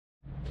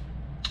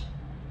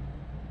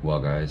Well,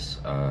 guys,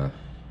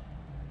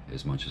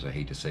 as much as I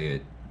hate to say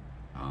it,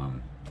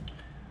 um,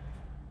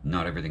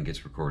 not everything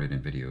gets recorded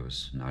in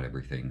videos. Not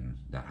everything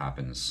that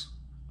happens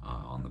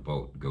on the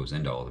boat goes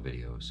into all the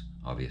videos.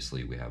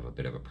 Obviously, we have a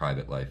bit of a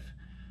private life,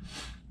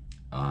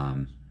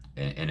 um,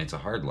 and it's a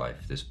hard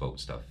life, this boat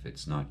stuff.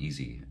 It's not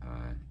easy.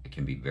 It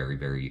can be very,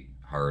 very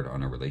hard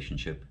on a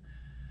relationship.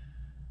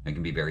 It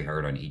can be very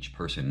hard on each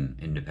person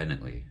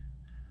independently.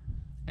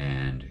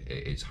 And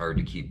it's hard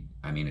to keep,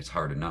 I mean, it's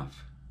hard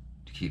enough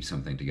to keep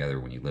something together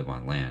when you live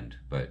on land,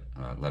 but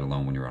let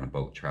alone when you're on a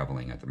boat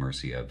traveling at the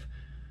mercy of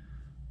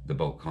the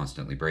boat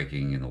constantly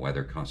breaking and the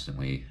weather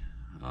constantly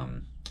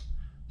um,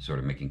 sort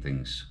of making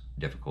things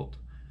difficult.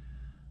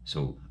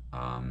 So,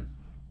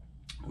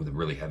 with a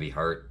really heavy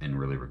heart and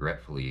really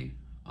regretfully,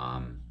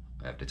 I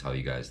have to tell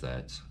you guys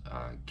that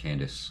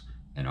Candace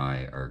and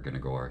I are going to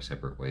go our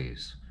separate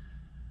ways.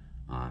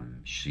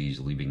 She's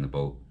leaving the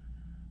boat.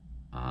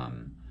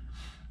 Um,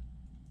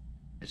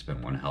 it's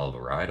been one hell of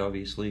a ride,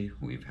 obviously.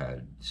 We've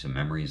had some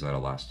memories that'll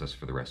last us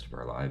for the rest of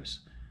our lives.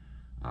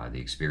 The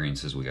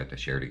experiences we got to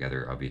share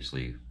together,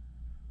 obviously,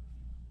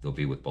 they'll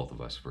be with both of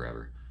us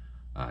forever.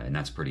 And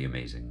that's pretty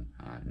amazing.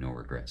 No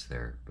regrets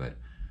there. But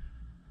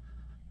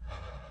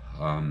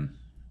um,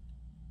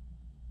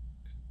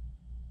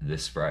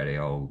 this Friday,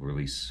 I'll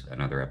release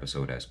another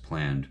episode as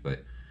planned.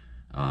 But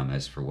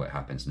as for what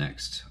happens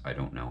next, I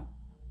don't know.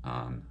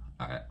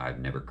 I've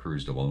never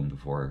cruised alone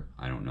before.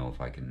 I don't know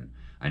if I can.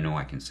 I know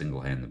I can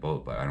single hand the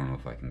boat, but I don't know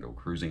if I can go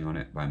cruising on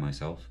it by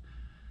myself.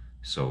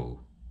 So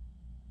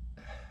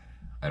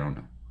I don't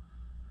know.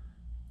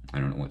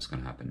 I don't know what's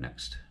going to happen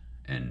next.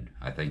 And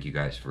I thank you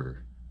guys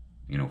for,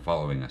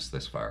 following us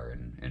this far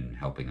and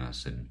helping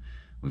us. And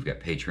we've got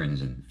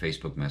patrons and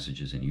Facebook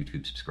messages and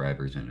YouTube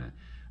subscribers. And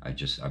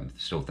I'm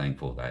so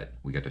thankful that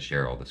we got to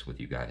share all this with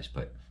you guys.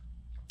 But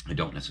I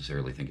don't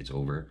necessarily think it's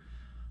over.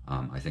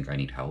 I think I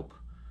need help.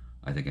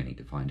 I think I need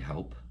to find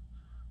help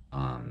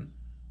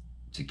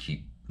to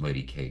keep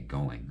Lady K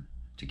going,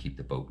 to keep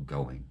the boat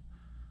going.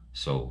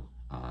 So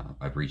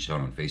I've reached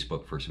out on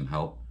Facebook for some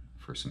help,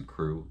 for some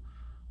crew.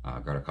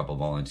 Got a couple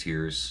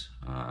volunteers.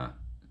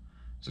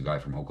 There's a guy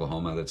from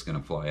Oklahoma that's going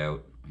to fly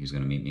out. He's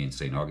going to meet me in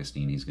St.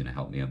 Augustine. He's going to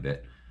help me a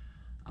bit.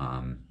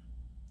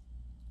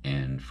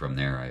 And from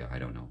there, I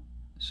don't know.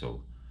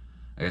 So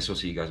I guess we'll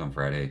see you guys on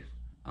Friday.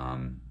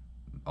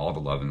 All the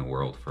love in the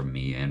world from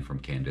me and from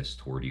Candace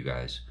toward you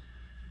guys.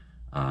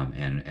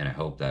 And I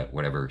hope that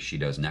whatever she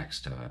does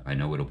next, I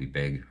know it'll be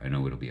big. I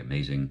know it'll be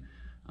amazing.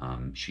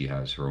 She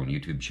has her own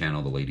YouTube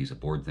channel, the Ladies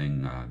Aboard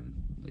thing.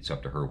 It's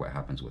up to her what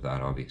happens with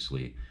that,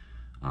 obviously.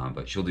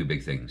 But she'll do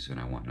big things, and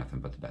I want nothing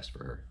but the best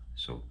for her.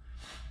 So,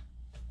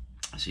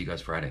 I'll see you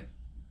guys Friday.